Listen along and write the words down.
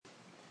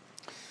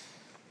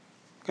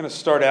I'm going to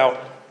start out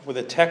with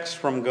a text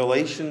from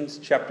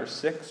Galatians chapter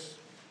 6.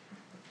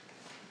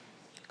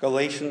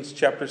 Galatians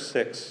chapter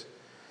 6,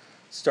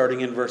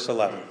 starting in verse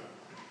 11.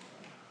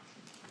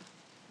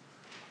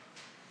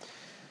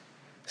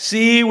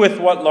 See with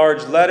what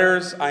large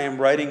letters I am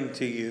writing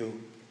to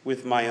you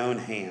with my own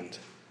hand.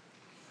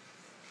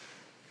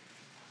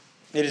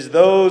 It is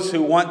those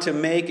who want to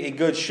make a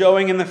good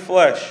showing in the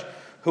flesh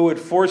who would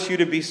force you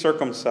to be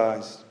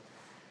circumcised,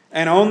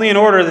 and only in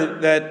order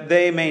that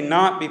they may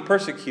not be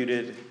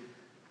persecuted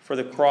for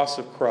the cross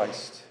of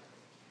Christ.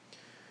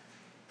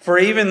 For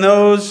even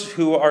those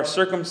who are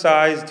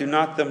circumcised do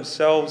not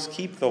themselves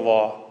keep the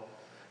law,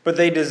 but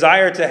they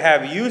desire to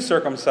have you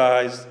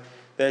circumcised,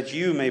 that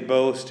you may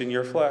boast in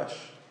your flesh.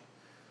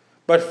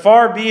 But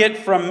far be it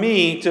from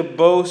me to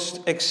boast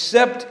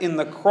except in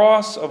the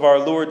cross of our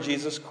Lord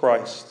Jesus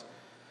Christ,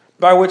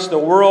 by which the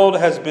world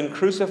has been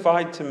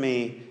crucified to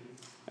me,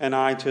 and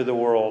I to the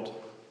world.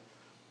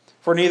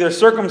 For neither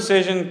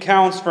circumcision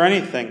counts for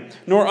anything,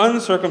 nor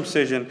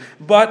uncircumcision,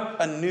 but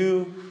a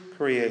new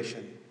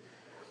creation.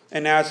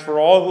 And as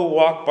for all who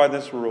walk by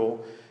this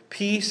rule,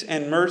 peace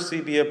and mercy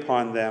be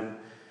upon them,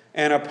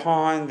 and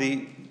upon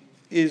the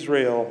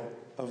Israel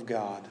of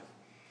God.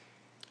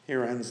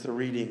 Here ends the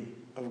reading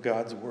of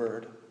God's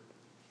word.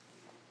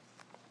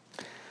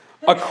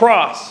 A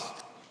cross.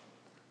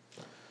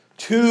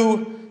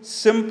 Two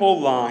simple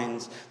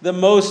lines, the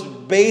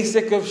most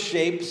basic of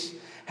shapes.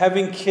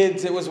 Having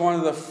kids, it was one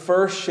of the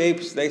first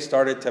shapes they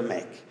started to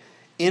make.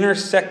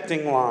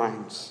 Intersecting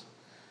lines.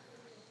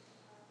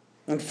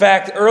 In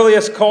fact,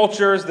 earliest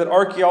cultures that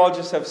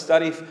archaeologists have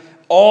studied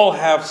all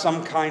have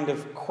some kind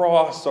of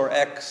cross or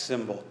X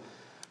symbol.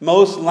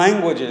 Most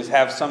languages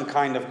have some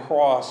kind of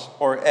cross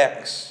or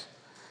X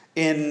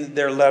in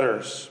their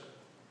letters.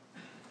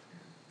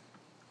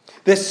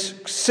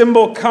 This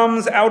symbol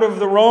comes out of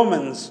the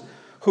Romans,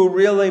 who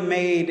really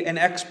made an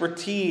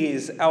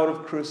expertise out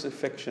of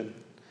crucifixion.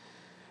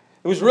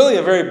 It was really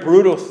a very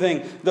brutal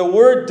thing. The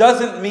word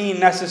doesn't mean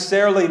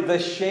necessarily the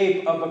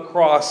shape of a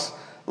cross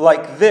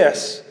like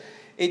this.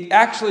 It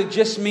actually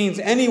just means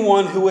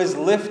anyone who is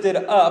lifted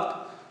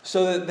up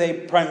so that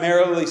they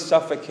primarily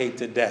suffocate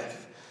to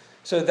death.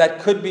 So that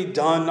could be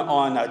done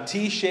on a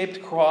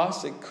T-shaped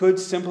cross. It could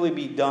simply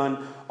be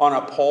done on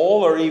a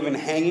pole or even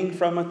hanging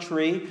from a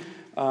tree.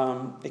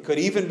 It could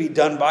even be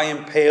done by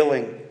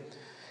impaling.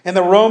 And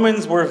the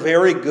Romans were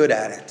very good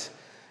at it.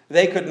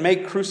 They could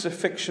make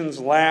crucifixions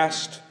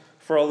last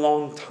for a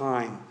long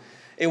time.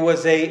 It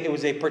was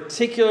a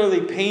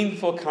particularly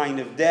painful kind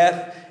of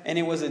death, and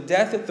it was a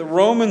death that the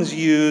Romans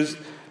used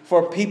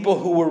for people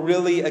who were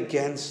really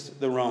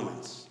against the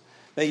Romans.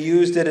 They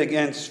used it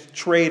against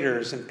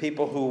traitors and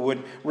people who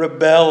would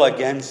rebel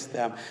against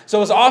them. So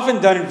it was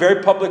often done in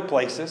very public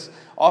places,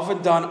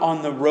 often done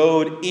on the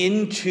road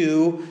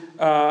into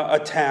a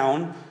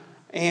town,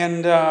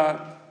 and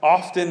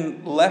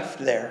often left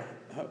there.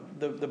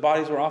 The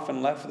bodies were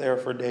often left there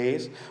for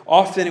days.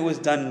 Often it was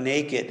done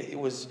naked.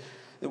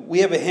 We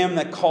have a hymn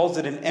that calls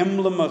it an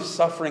emblem of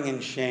suffering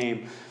and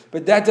shame.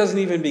 But that doesn't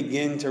even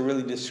begin to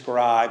really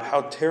describe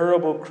how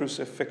terrible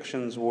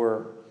crucifixions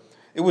were.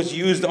 It was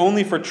used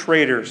only for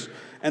traitors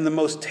and the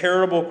most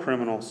terrible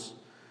criminals.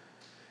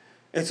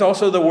 It's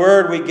also the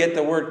word we get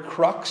the word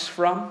crux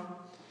from.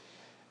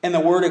 And the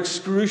word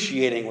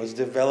excruciating was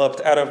developed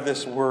out of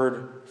this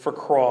word for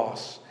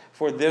cross,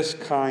 for this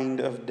kind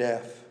of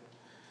death.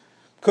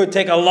 Could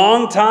take a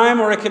long time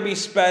or it could be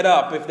sped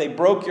up. If they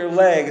broke your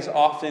legs,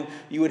 often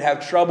you would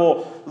have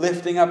trouble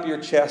lifting up your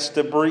chest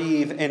to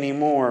breathe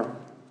anymore.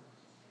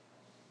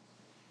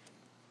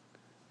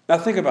 Now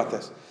think about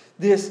this.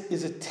 This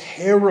is a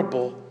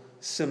terrible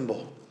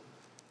symbol.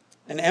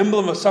 An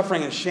emblem of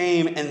suffering and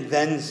shame and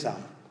then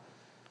some.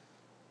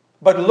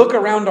 But look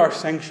around our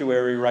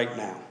sanctuary right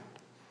now.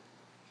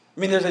 I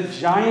mean, there's a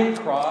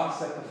giant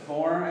cross at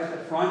the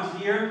front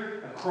here.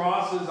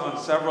 Crosses on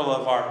several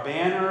of our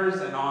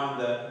banners and on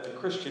the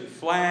Christian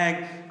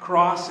flag.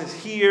 Crosses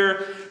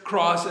here.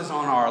 Crosses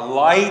on our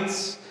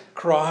lights.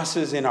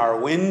 Crosses in our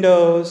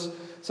windows.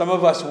 Some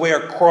of us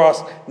wear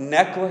cross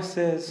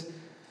necklaces.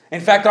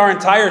 In fact, our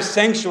entire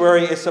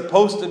sanctuary is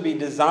supposed to be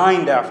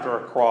designed after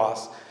a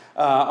cross.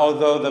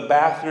 Although the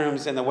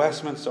bathrooms in the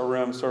Westminster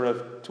room sort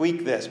of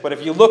tweak this. But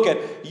if you look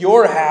at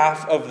your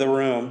half of the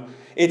room,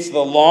 it's the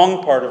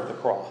long part of the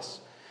cross.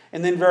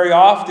 And then very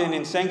often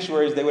in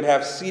sanctuaries, they would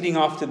have seating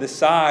off to the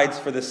sides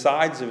for the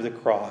sides of the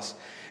cross.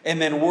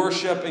 And then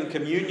worship and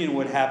communion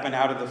would happen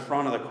out of the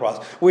front of the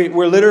cross.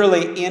 We're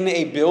literally in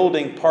a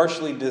building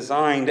partially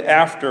designed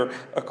after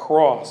a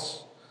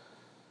cross.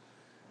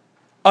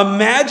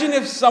 Imagine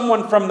if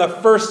someone from the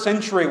first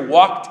century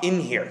walked in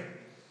here.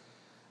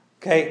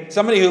 Okay,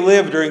 somebody who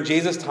lived during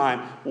Jesus'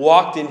 time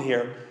walked in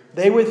here.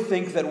 They would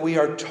think that we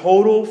are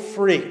total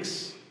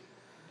freaks.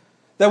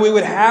 That we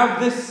would have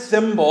this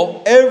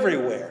symbol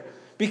everywhere.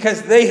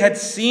 Because they had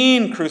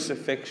seen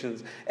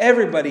crucifixions.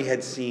 Everybody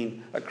had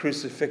seen a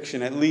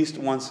crucifixion at least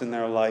once in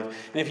their life.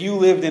 And if you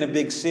lived in a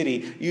big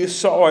city, you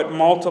saw it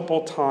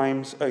multiple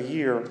times a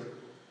year.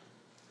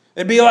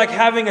 It'd be like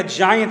having a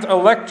giant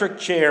electric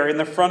chair in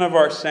the front of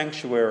our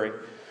sanctuary,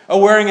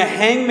 or wearing a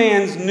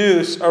hangman's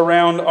noose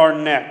around our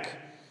neck,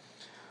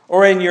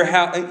 or in your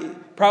house.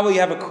 Probably you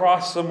have a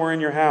cross somewhere in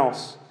your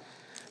house.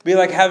 It'd be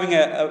like having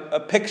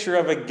a picture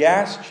of a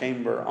gas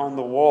chamber on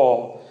the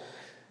wall,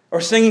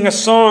 or singing a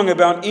song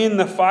about "In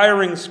the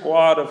firing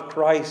squad of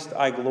Christ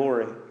I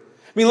glory."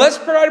 I mean, let's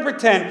try to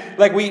pretend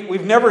like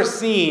we've never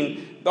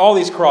seen all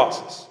these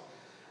crosses.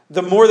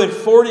 The more than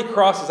 40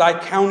 crosses I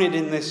counted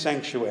in this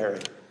sanctuary,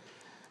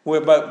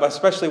 but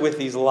especially with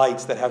these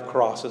lights that have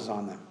crosses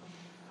on them.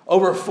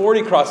 Over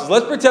 40 crosses.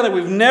 Let's pretend like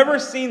we've never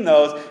seen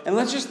those, and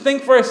let's just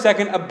think for a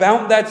second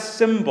about that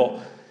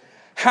symbol.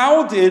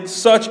 How did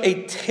such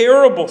a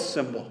terrible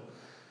symbol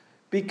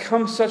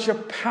become such a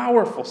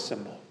powerful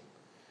symbol?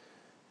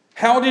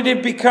 How did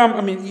it become,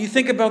 I mean, you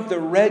think about the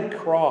Red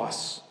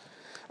Cross,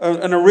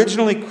 an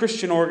originally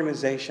Christian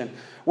organization,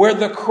 where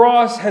the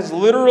cross has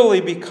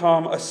literally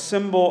become a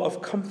symbol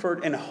of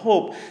comfort and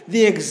hope,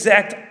 the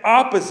exact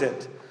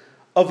opposite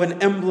of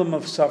an emblem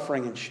of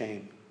suffering and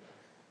shame.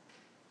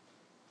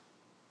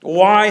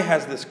 Why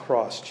has this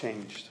cross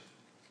changed?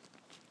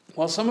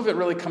 Well, some of it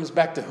really comes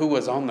back to who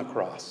was on the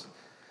cross.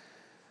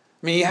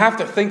 I mean, you have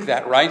to think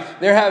that, right?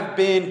 There have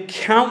been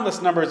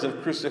countless numbers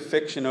of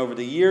crucifixion over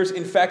the years.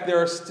 In fact, there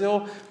are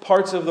still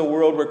parts of the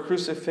world where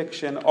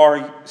crucifixion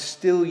are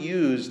still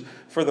used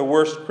for the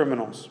worst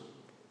criminals.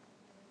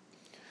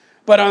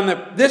 But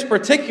on this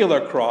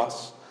particular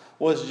cross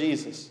was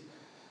Jesus,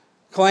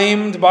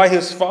 claimed by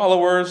his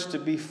followers to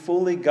be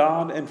fully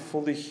God and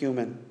fully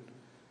human.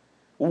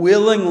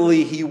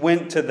 Willingly, he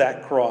went to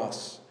that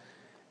cross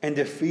and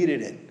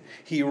defeated it.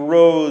 He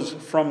rose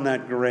from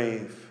that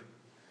grave.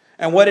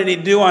 And what did he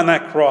do on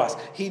that cross?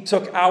 He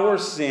took our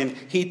sin.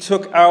 He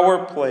took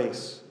our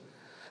place.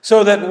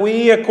 So that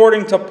we,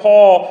 according to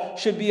Paul,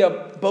 should be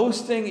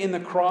boasting in the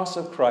cross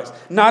of Christ.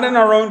 Not in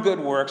our own good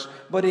works,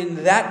 but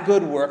in that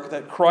good work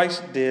that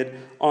Christ did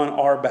on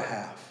our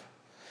behalf.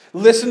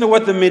 Listen to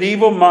what the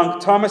medieval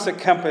monk Thomas à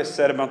Kempis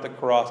said about the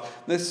cross.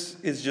 This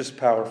is just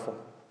powerful.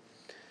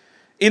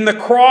 In the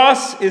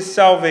cross is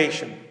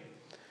salvation.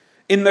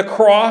 In the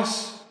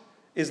cross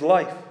is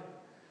life.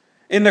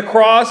 In the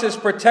cross is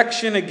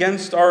protection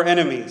against our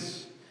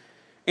enemies.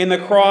 In the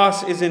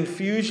cross is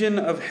infusion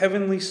of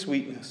heavenly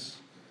sweetness.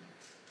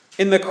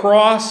 In the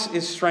cross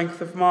is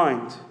strength of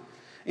mind.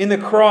 In the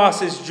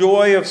cross is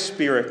joy of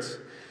spirit.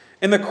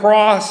 In the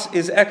cross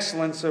is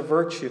excellence of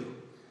virtue.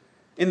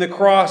 In the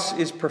cross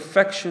is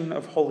perfection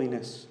of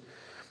holiness.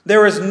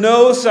 There is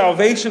no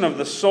salvation of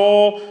the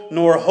soul,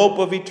 nor hope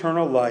of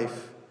eternal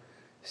life,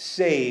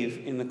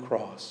 save in the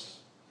cross.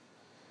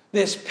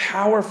 This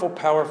powerful,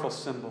 powerful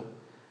symbol.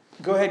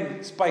 Go ahead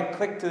and Spike,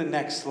 click to the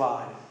next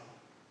slide.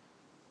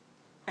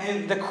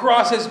 And the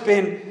cross has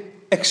been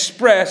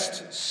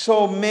expressed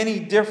so many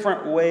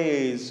different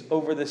ways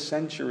over the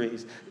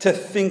centuries to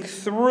think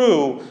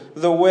through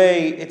the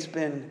way it's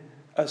been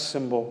a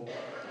symbol.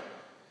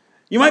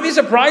 You might be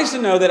surprised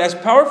to know that as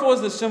powerful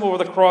as the symbol of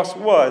the cross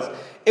was,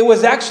 it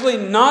was actually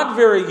not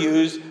very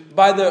used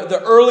by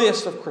the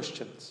earliest of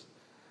Christians.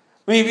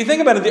 I mean, if you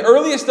think about it, the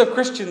earliest of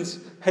Christians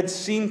had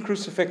seen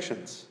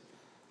crucifixions.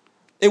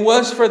 It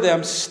was for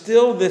them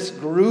still this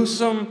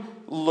gruesome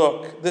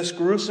look, this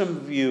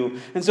gruesome view.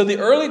 And so the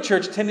early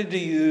church tended to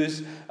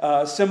use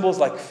symbols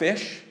like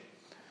fish.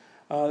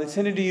 They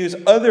tended to use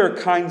other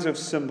kinds of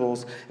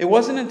symbols. It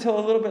wasn't until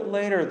a little bit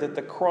later that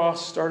the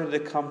cross started to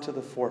come to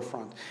the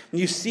forefront. And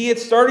you see it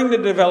starting to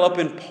develop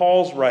in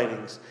Paul's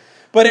writings.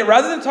 But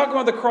rather than talking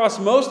about the cross,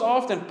 most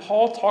often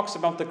Paul talks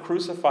about the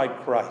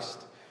crucified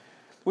Christ.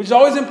 Which is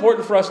always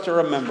important for us to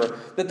remember,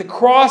 that the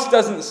cross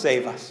doesn't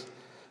save us.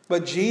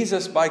 But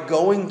Jesus, by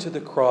going to the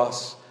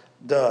cross,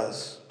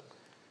 does.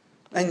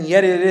 And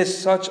yet it is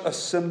such a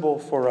symbol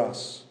for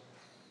us.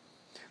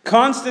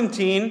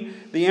 Constantine,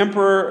 the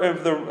emperor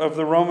of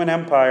the Roman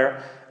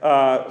Empire,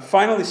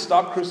 finally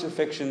stopped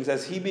crucifixions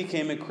as he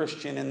became a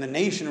Christian, and the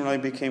nation really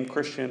became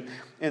Christian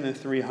in the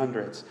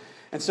 300s.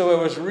 And so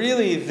it was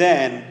really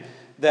then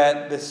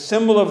that the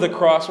symbol of the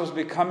cross was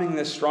becoming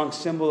this strong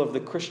symbol of the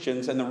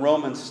Christians, and the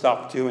Romans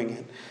stopped doing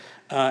it.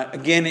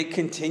 Again, it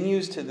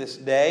continues to this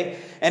day,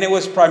 and it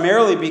was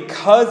primarily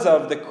because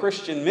of the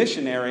Christian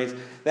missionaries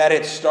that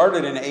it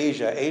started in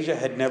Asia. Asia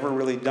had never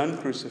really done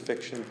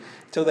crucifixion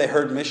until they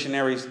heard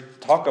missionaries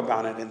talk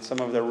about it, and some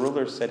of their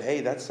rulers said,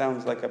 hey, that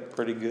sounds like a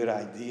pretty good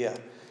idea.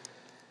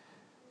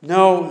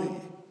 No,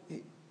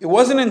 it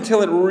wasn't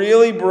until it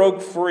really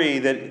broke free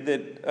and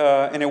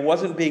it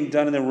wasn't being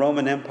done in the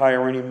Roman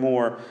Empire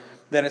anymore,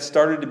 that it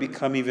started to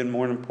become even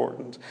more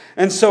important.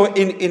 And so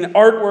in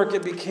artwork,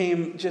 it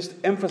became just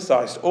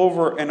emphasized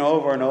over and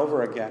over and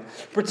over again.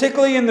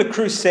 Particularly in the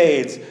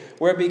Crusades,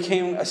 where it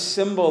became a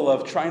symbol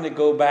of trying to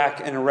go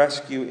back and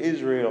rescue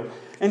Israel.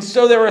 And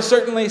so there were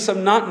certainly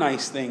some not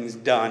nice things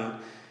done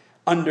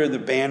under the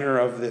banner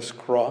of this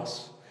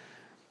cross.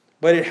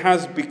 But it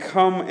has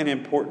become an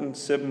important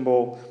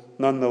symbol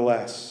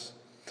nonetheless.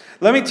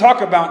 Let me talk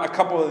about a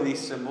couple of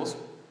these symbols.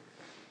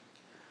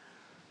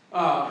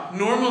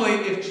 Normally,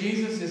 if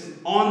Jesus is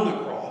on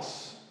the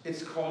cross,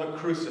 it's called a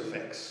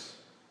crucifix.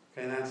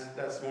 Okay, and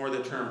that's more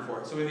the term for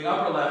it. So in the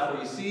upper left,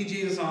 where you see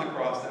Jesus on the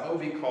cross, that would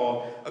be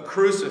called a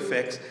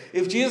crucifix.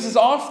 If Jesus is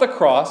off the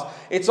cross,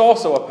 it's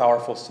also a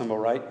powerful symbol,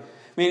 right?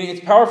 I mean,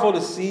 it's powerful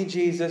to see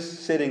Jesus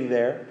sitting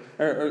there,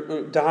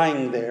 or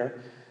dying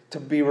there, to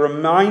be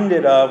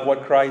reminded of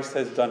what Christ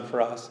has done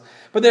for us.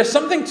 But there's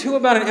something, too,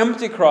 about an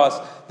empty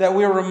cross that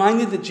we're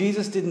reminded that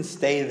Jesus didn't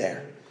stay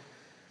there.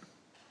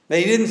 That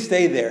he didn't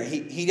stay there.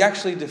 He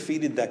actually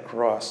defeated that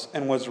cross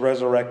and was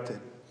resurrected.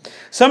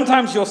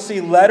 Sometimes you'll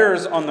see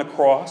letters on the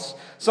cross.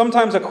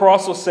 Sometimes a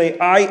cross will say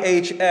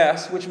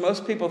IHS, which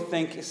most people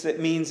think it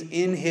means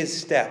in his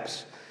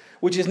steps,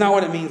 which is not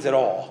what it means at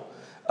all.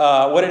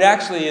 What it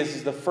actually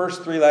is the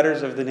first three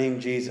letters of the name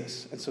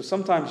Jesus. And so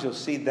sometimes you'll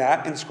see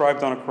that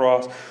inscribed on a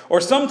cross.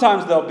 Or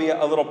sometimes there'll be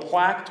a little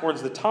plaque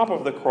towards the top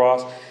of the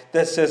cross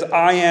that says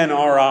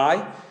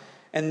INRI.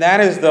 And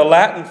that is the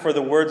Latin for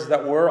the words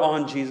that were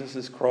on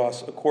Jesus'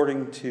 cross,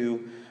 according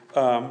to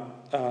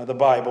the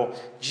Bible.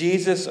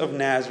 Jesus of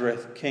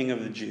Nazareth, King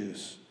of the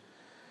Jews.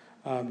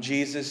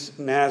 Jesus,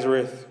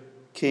 Nazareth,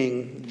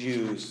 King,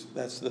 Jews.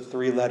 That's the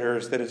three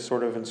letters that it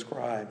sort of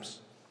inscribes.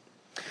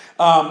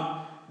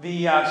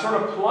 The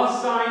sort of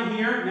plus sign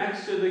here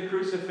next to the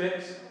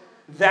crucifix,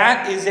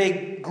 that is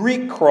a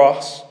Greek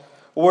cross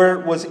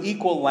where it was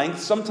equal length.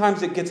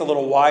 Sometimes it gets a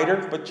little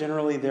wider, but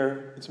generally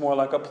it's more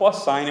like a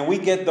plus sign. And we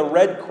get the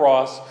red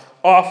cross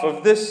off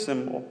of this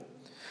symbol.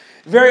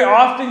 Very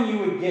often you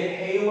would get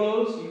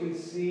halos. You can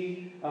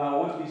see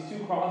these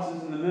two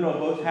crosses in the middle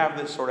both have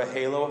this sort of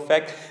halo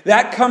effect.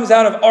 That comes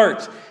out of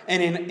art.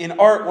 And in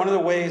art, one of the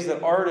ways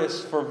that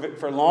artists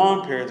for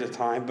long periods of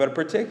time, but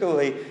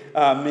particularly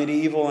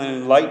medieval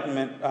and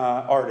Enlightenment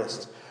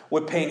artists,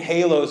 would paint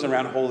halos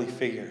around holy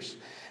figures.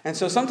 And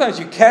so sometimes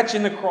you catch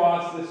in the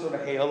cross this sort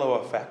of halo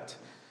effect.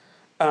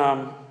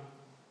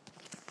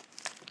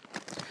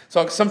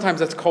 So sometimes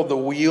that's called the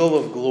Wheel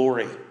of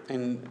Glory.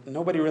 And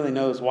nobody really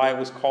knows why it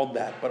was called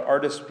that, but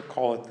artists would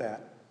call it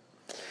that.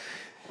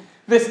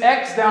 This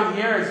X down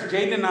here, as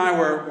Jaden and I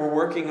were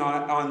working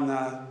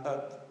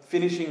on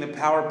finishing the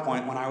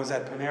PowerPoint when I was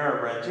at Panera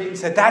Bread, Jaden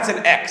said, that's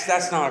an X,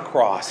 that's not a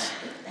cross.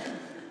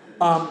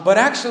 But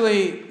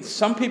actually,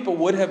 some people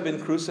would have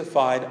been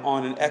crucified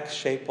on an X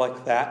shape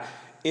like that.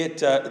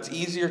 It's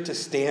easier to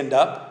stand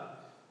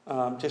up.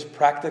 Just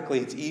practically,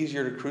 it's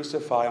easier to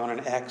crucify on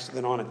an X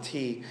than on a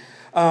T.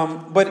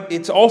 But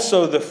it's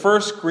also the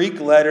first Greek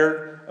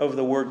letter of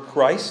the word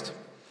Christ.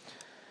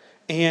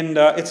 And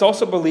it's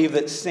also believed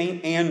that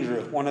St.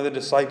 Andrew, one of the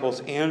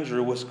disciples,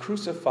 Andrew, was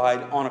crucified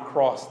on a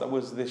cross that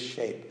was this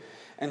shape.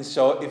 And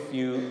so if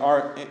you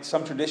are in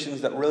some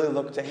traditions that really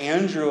look to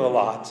Andrew a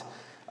lot,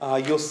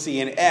 you'll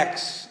see an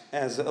X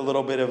as a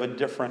little bit of a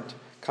different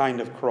kind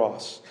of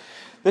cross.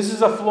 This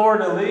is a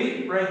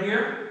fleur-de-lis right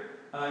here.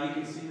 You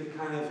can see the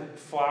kind of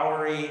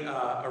flowery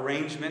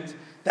arrangement.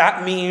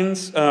 That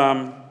means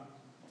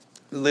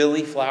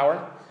lily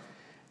flower.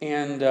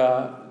 And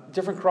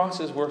different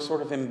crosses were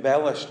sort of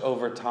embellished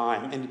over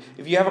time. And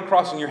if you have a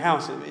cross in your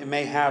house, it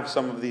may have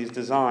some of these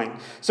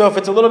designs. So if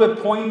it's a little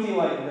bit pointy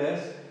like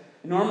this,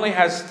 it normally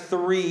has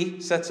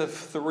sets of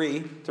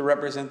three to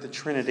represent the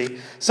Trinity.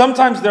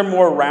 Sometimes they're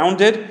more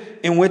rounded,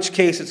 in which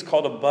case it's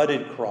called a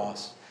budded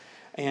cross.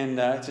 And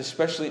it's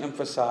especially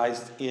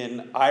emphasized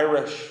in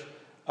Irish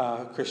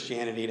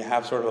Christianity to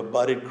have sort of a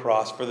budded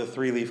cross for the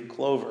three-leaf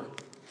clover.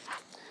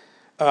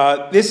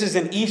 This is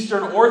an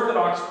Eastern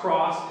Orthodox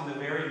cross in the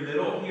very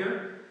middle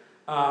here.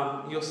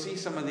 You'll see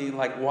some of the,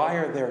 why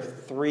are there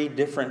three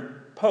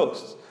different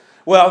posts?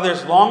 Well,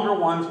 there's longer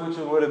ones, which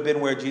would have been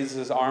where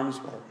Jesus' arms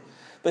were.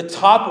 The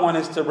top one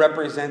is to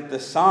represent the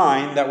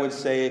sign that would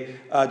say,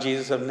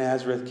 Jesus of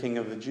Nazareth, King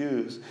of the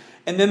Jews.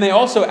 And then they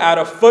also add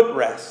a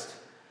footrest.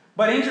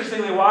 But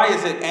interestingly, why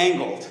is it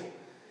angled?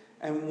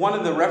 And one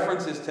of the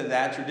references to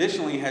that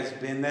traditionally has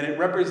been that it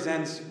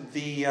represents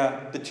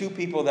the two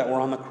people that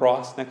were on the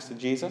cross next to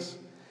Jesus.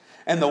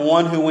 And the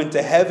one who went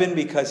to heaven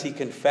because he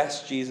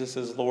confessed Jesus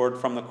as Lord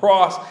from the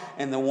cross.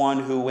 And the one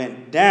who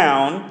went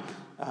down,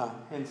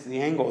 hence the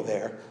angle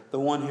there, the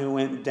one who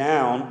went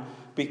down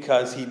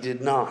because he did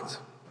not.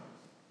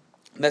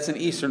 That's an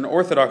Eastern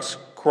Orthodox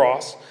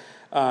cross,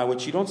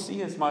 which you don't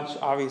see as much,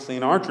 obviously,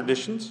 in our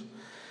traditions.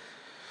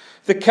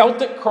 The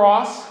Celtic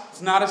cross,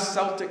 it's not a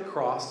Celtic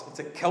cross, it's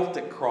a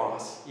Celtic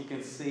cross. You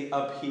can see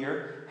up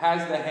here,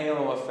 has the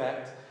halo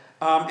effect.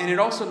 And it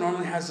also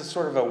normally has a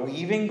sort of a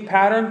weaving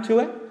pattern to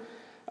it.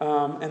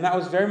 And that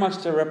was very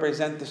much to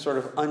represent the sort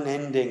of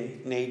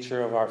unending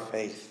nature of our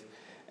faith.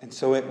 And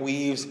so it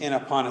weaves in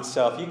upon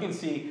itself. You can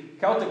see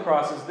Celtic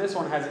crosses, this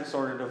one has it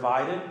sort of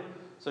divided.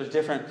 So it's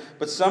different.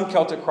 But some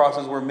Celtic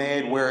crosses were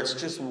made where it's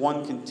just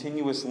one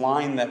continuous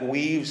line that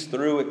weaves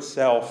through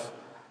itself.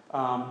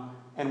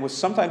 And was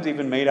sometimes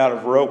even made out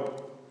of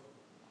rope.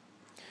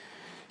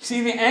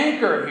 See the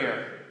anchor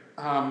here.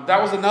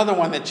 That was another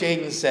one that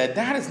Jaden said,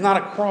 that is not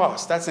a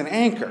cross, that's an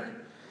anchor.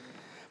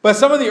 But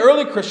some of the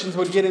early Christians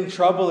would get in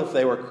trouble if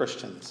they were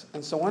Christians.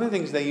 And so one of the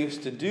things they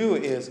used to do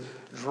is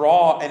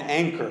draw an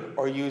anchor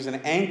or use an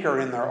anchor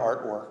in their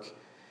artwork.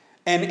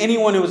 And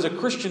anyone who was a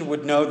Christian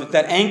would know that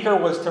that anchor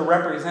was to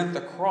represent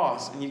the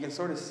cross, and you can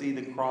sort of see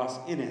the cross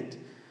in it.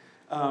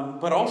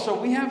 But also,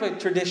 we have a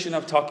tradition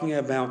of talking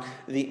about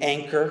the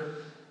anchor,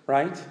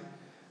 right?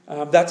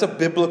 That's a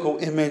biblical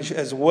image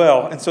as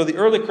well. And so the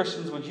early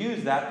Christians would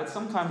use that, but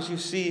sometimes you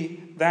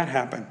see that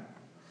happen.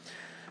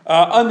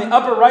 On the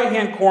upper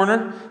right-hand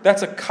corner,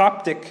 that's a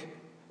Coptic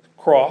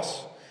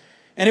cross.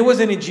 And it was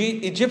an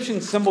Egyptian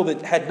symbol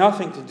that had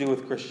nothing to do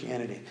with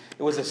Christianity.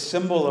 It was a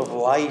symbol of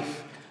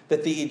life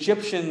that the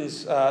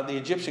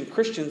Egyptian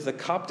Christians, the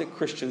Coptic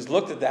Christians,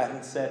 looked at that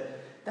and said,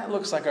 that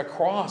looks like a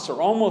cross,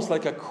 or almost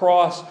like a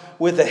cross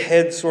with the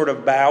head sort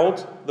of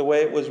bowed, the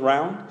way it was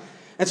round.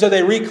 And so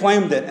they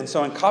reclaimed it. And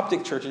so in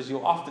Coptic churches,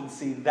 you'll often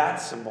see that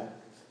symbol.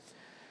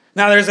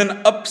 Now there's an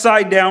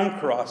upside-down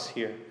cross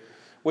here,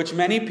 which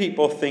many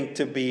people think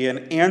to be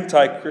an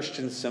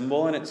anti-Christian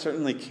symbol, and it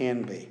certainly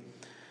can be.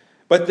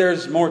 But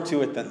there's more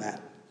to it than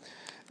that.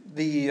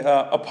 The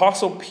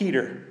Apostle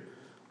Peter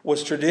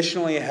was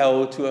traditionally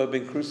held to have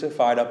been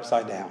crucified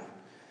upside down,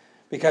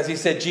 because he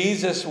said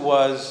Jesus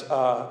was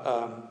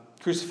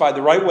crucified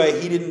the right way.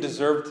 He didn't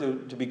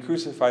deserve to be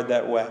crucified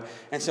that way.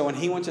 And so when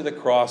he went to the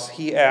cross,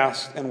 he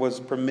asked and was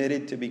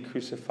permitted to be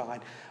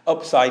crucified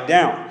upside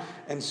down.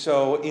 And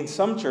so in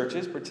some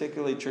churches,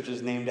 particularly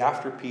churches named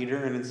after Peter,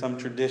 and in some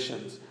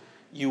traditions,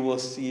 you will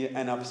see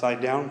an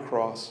upside down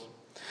cross.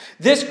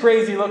 This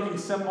crazy looking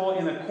symbol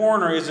in the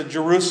corner is a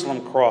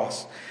Jerusalem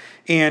cross.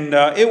 And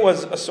it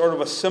was a sort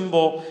of a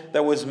symbol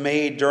that was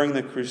made during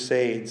the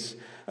Crusades.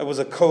 It was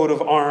a coat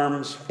of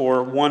arms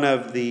for one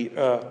of the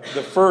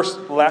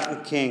first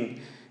Latin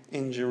king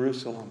in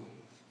Jerusalem.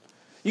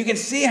 You can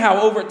see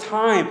how over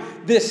time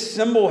this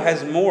symbol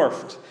has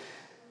morphed.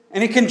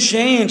 And it can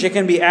change. It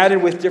can be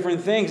added with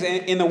different things.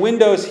 And in the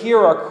windows here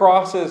are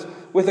crosses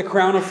with a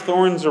crown of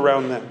thorns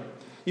around them.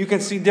 You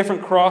can see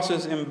different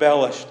crosses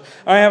embellished.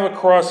 I have a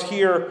cross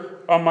here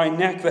on my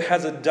neck that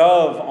has a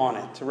dove on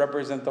it to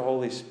represent the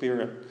Holy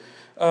Spirit.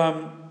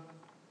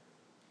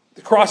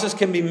 The crosses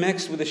can be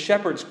mixed with a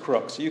shepherd's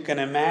crook. So you can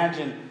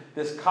imagine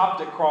this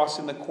Coptic cross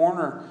in the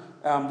corner.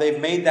 They've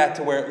made that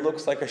to where it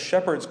looks like a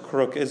shepherd's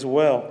crook as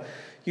well.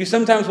 You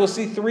sometimes will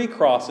see 3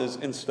 crosses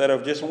instead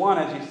of just one,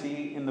 as you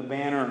see in the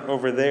banner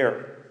over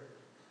there.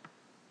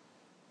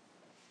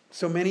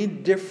 So many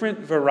different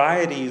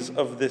varieties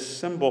of this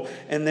symbol,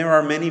 and there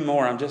are many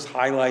more. I'm just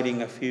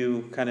highlighting a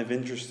few kind of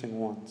interesting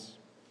ones.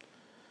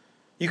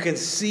 You can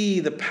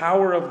see the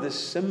power of this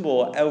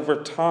symbol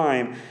over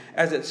time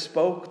as it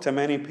spoke to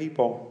many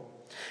people.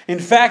 In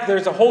fact,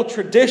 there's a whole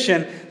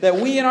tradition that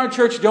we in our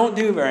church don't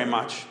do very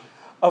much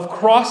of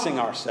crossing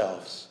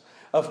ourselves,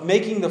 of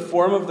making the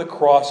form of the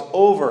cross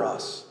over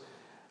us.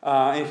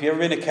 And if you've ever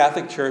been to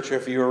Catholic church, or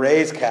if you were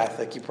raised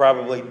Catholic, you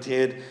probably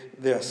did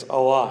this a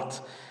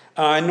lot.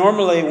 And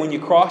normally when you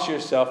cross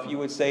yourself, you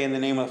would say in the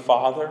name of the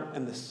Father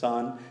and the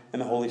Son and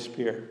the Holy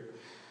Spirit.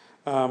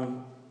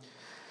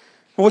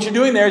 What you're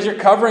doing there is you're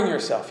covering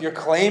yourself. You're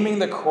claiming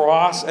the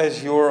cross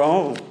as your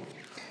own.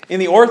 In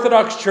the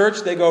Orthodox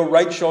Church, they go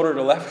right shoulder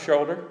to left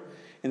shoulder.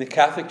 In the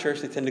Catholic Church,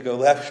 they tend to go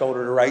left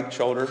shoulder to right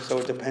shoulder, so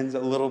it depends a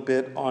little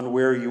bit on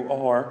where you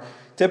are.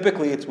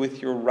 Typically, it's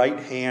with your right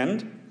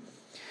hand.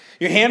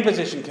 Your hand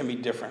position can be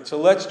different, so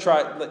let's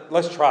try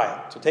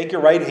it. So take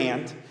your right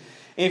hand.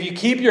 And if you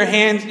keep your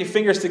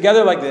fingers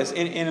together like this,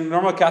 in a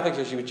normal Catholic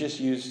church, you would just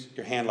use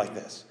your hand like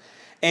this.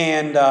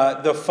 And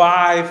the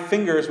 5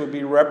 fingers would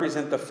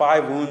represent the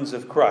 5 wounds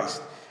of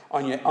Christ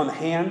on the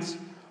hands,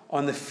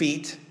 on the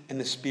feet, and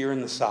the spear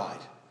in the side.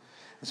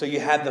 And so you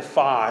had the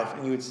 5,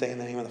 and you would say in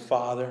the name of the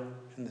Father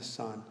and the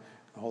Son and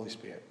the Holy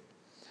Spirit.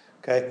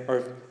 Okay?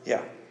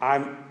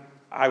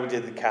 I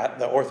did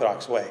the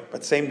Orthodox way,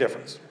 but same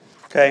difference.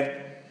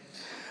 Okay?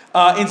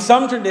 In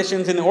some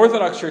traditions, in the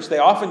Orthodox Church, they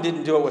often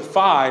didn't do it with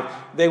 5.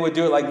 They would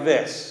do it like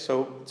this.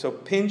 So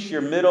pinch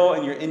your middle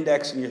and your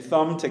index and your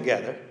thumb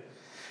together.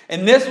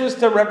 And this was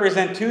to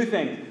represent 2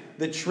 things.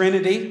 The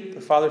Trinity,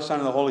 the Father, Son,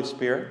 and the Holy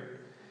Spirit.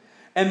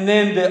 And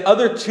then the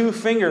other 2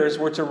 fingers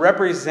were to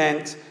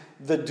represent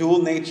the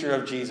dual nature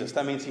of Jesus.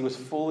 That means he was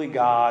fully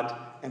God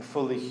and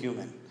fully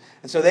human.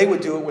 And so they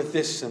would do it with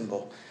this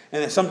symbol.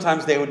 And then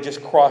sometimes they would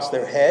just cross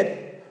their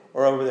head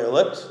or over their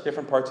lips,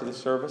 different parts of the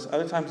service.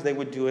 Other times they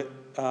would do it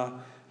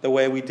the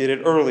way we did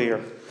it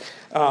earlier.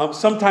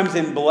 Sometimes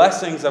in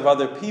blessings of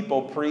other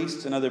people,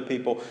 priests and other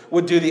people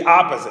would do the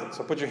opposite.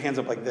 So put your hands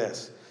up like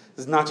this.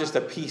 This is not just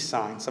a peace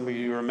sign. Some of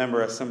you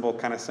remember a symbol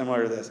kind of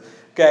similar to this.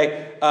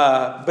 Okay,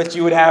 but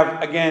you would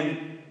have,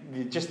 again,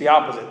 just the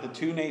opposite. The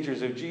 2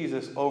 natures of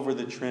Jesus over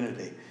the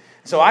Trinity.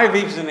 So I've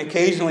even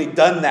occasionally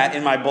done that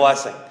in my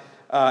blessing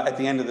at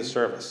the end of the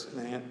service.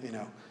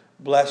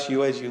 Bless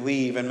you as you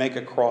leave and make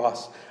a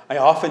cross. I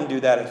often do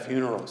that at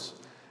funerals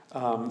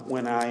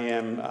when I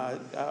am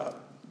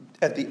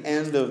at the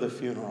end of the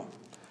funeral.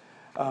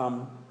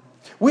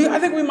 I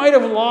think we might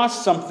have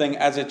lost something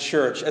as a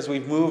church as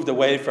we've moved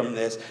away from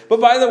this. But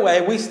by the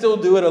way, we still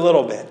do it a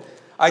little bit.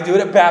 I do it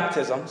at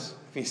baptisms.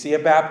 If you see a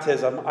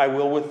baptism, I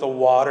will, with the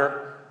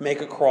water,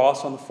 make a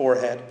cross on the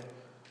forehead.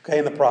 Okay,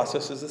 and the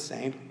process is the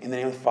same. In the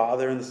name of the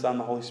Father, and the Son,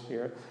 and the Holy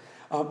Spirit.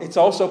 It's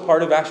also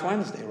part of Ash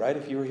Wednesday, right?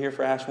 If you were here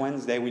for Ash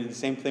Wednesday, we did the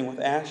same thing with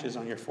ashes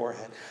on your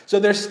forehead. So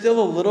there's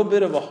still a little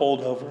bit of a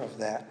holdover of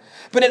that.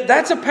 But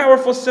that's a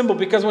powerful symbol,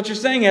 because what you're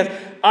saying is,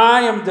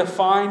 I am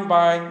defined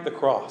by the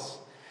cross.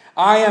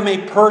 I am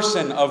a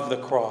person of the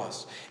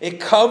cross.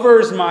 It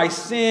covers my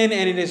sin,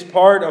 and it is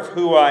part of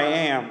who I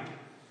am.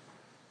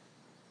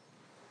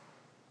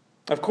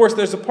 Of course,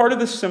 there's a part of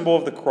the symbol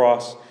of the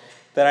cross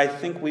that I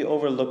think we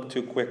overlook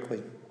too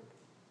quickly.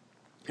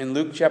 In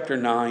Luke chapter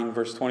 9,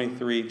 verse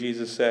 23,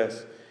 Jesus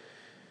says,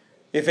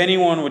 "If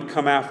anyone would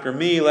come after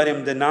me, let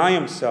him deny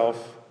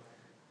himself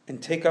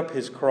and take up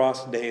his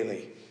cross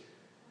daily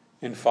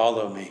and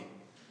follow me."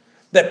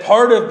 That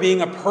part of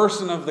being a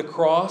person of the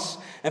cross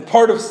and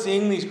part of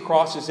seeing these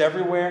crosses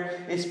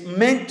everywhere is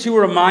meant to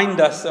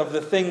remind us of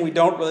the thing we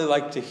don't really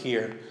like to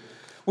hear,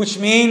 which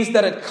means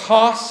that it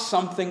costs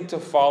something to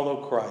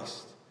follow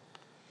Christ.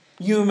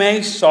 You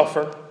may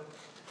suffer.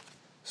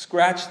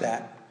 Scratch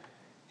that.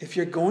 If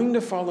you're going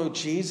to follow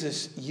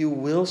Jesus, you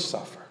will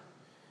suffer.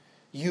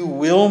 You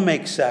will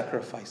make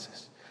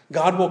sacrifices.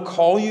 God will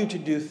call you to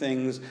do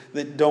things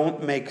that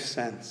don't make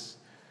sense.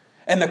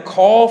 And the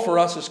call for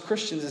us as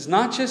Christians is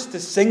not just to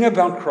sing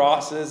about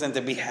crosses and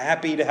to be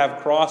happy to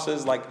have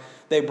crosses like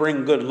they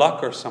bring good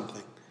luck or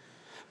something,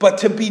 but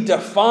to be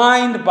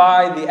defined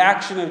by the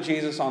action of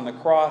Jesus on the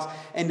cross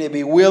and to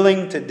be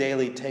willing to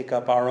daily take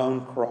up our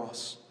own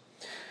cross.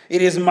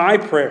 It is my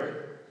prayer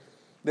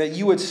that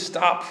you would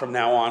stop from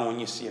now on when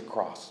you see a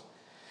cross.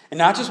 And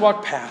not just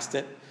walk past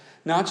it,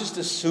 not just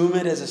assume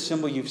it as a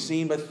symbol you've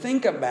seen, but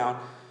think about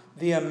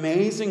the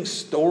amazing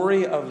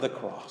story of the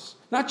cross.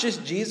 Not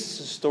just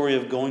Jesus' story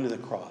of going to the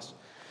cross,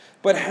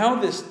 but how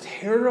this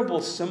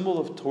terrible symbol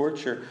of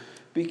torture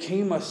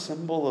became a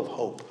symbol of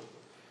hope.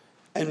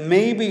 And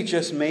maybe,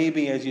 just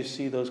maybe, as you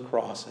see those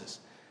crosses,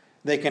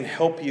 they can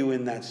help you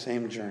in that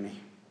same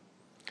journey.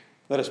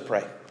 Let us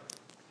pray.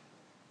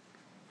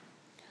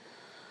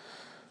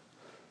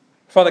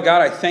 Father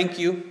God, I thank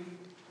you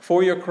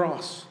for your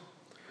cross,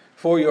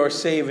 for your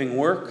saving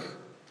work.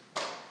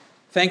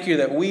 Thank you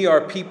that we are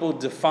people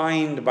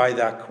defined by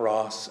that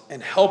cross,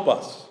 and help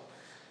us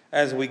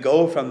as we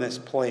go from this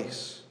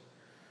place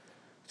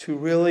to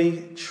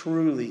really,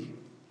 truly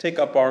take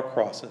up our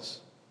crosses,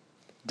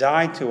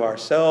 die to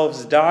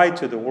ourselves, die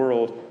to the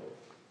world,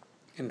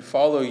 and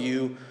follow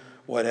you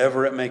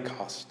whatever it may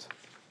cost.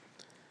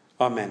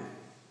 Amen.